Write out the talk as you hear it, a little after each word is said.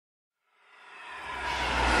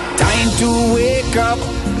wake up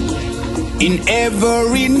in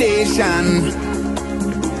every nation.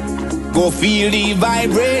 Go feel the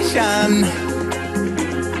vibration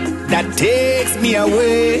that takes me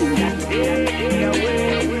away.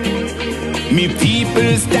 Me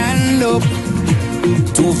people stand up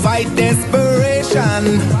to fight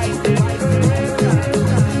desperation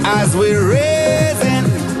as we're raising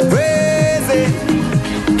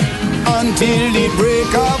until the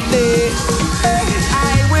break of day.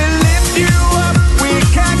 I will lift you up, we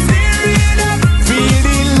can steer it up. Feel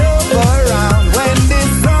the love around when the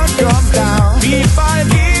sun comes down. People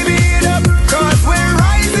give it up, cause we're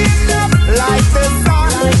rising up like the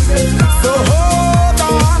sun. So hold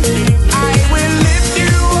on, I will lift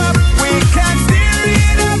you up, we can steer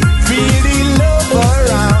it up. Feel the love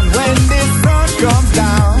around when the sun comes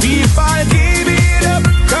down. People give it up,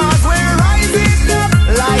 cause we're rising up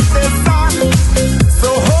like the sun. So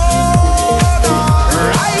hold on,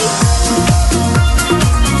 right?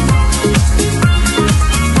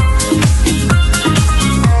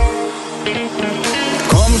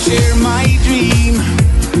 Come share my dream.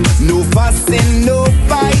 No fussing, no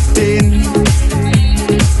fighting.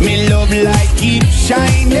 Me love light keep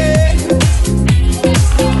shining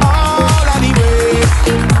all of the way.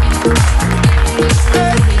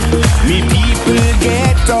 Me people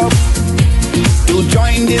get up to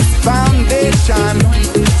join this foundation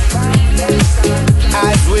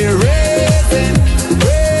as we're raising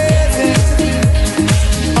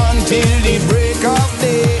until the break of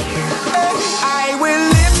day. I will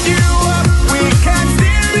lift you up, we can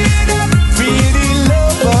steer it up. Feel the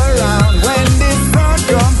love around when the sun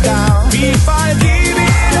comes down. People give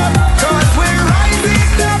it up, cause we're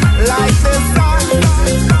rising up like the sun.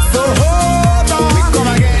 So hold on,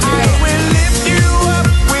 I will lift you up,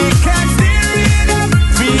 we can steer it up.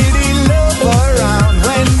 Feel the love around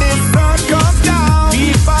when the sun comes down.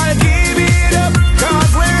 People give it up,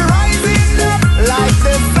 cause we're rising up like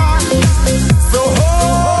the sun. So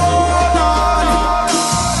hold on,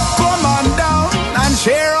 come on down and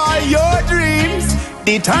share all your dreams.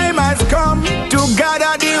 The time has come to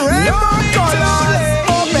gather the rainbow colors.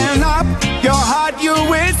 Open up your heart, you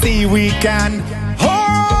will see we can.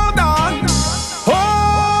 Hold on,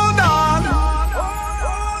 hold on.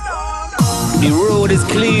 The road is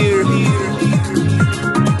clear,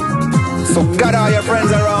 so gather all your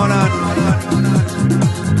friends around and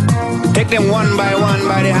take them one by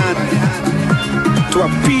the hand to a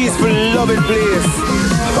peaceful, loving place.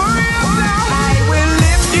 Hurry up now. I will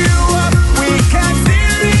lift you up, we can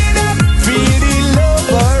steer it up. Feel the love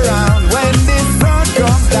around when the sun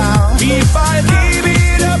comes down. People give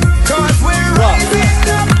it up, cause we're rising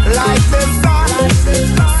up like the sun.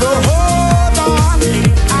 So hold on,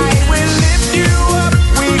 I will lift you up,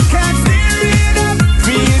 we can steer it up.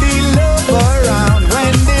 Feel the love around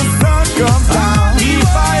when the sun comes down.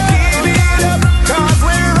 People give it up, cause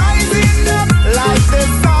we're rising up like the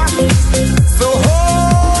sun. So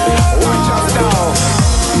hold, watch us now.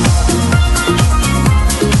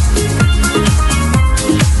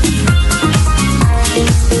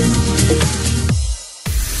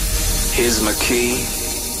 Here's my key,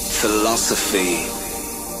 philosophy.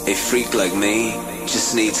 A freak like me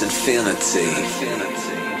just needs infinity.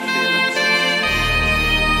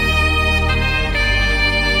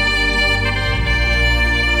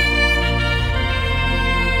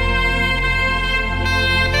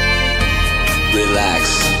 Relax,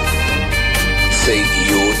 take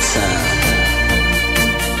your time.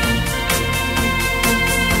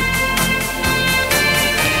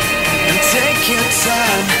 And take your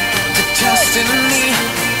time to trust in me,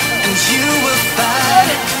 and you will find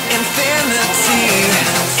infinity,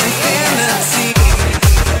 infinity.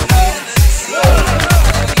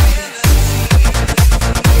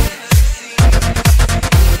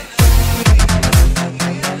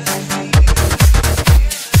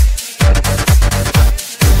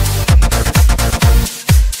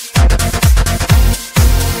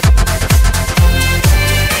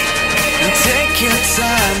 And take your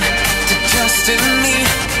time to trust in me,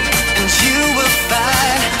 and you will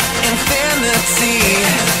find infinity,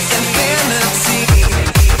 infinity.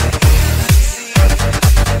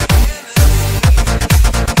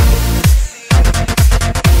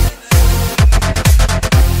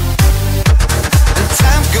 And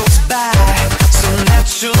time goes by so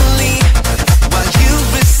naturally while you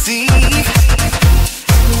receive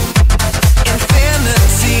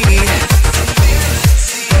infinity.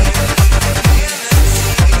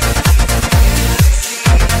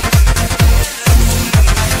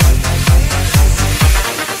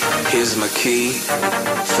 Here's my key,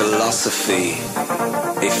 philosophy.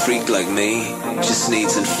 A freak like me just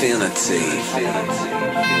needs infinity.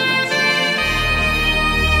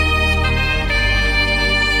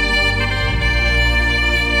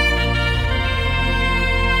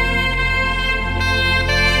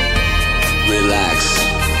 relax.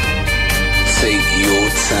 Take your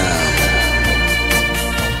time.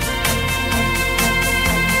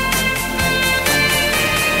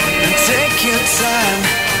 And take your time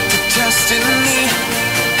to trust in me,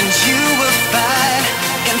 and you will find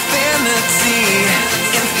infinity,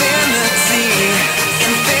 infinity, infinity,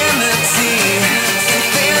 infinity,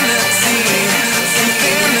 infinity,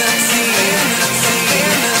 infinity,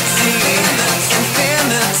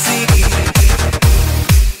 infinity.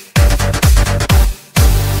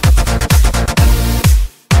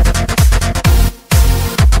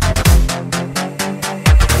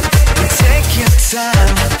 Take your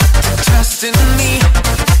time to trust in me,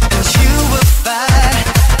 and you will find.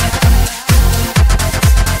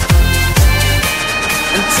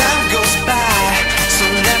 And time goes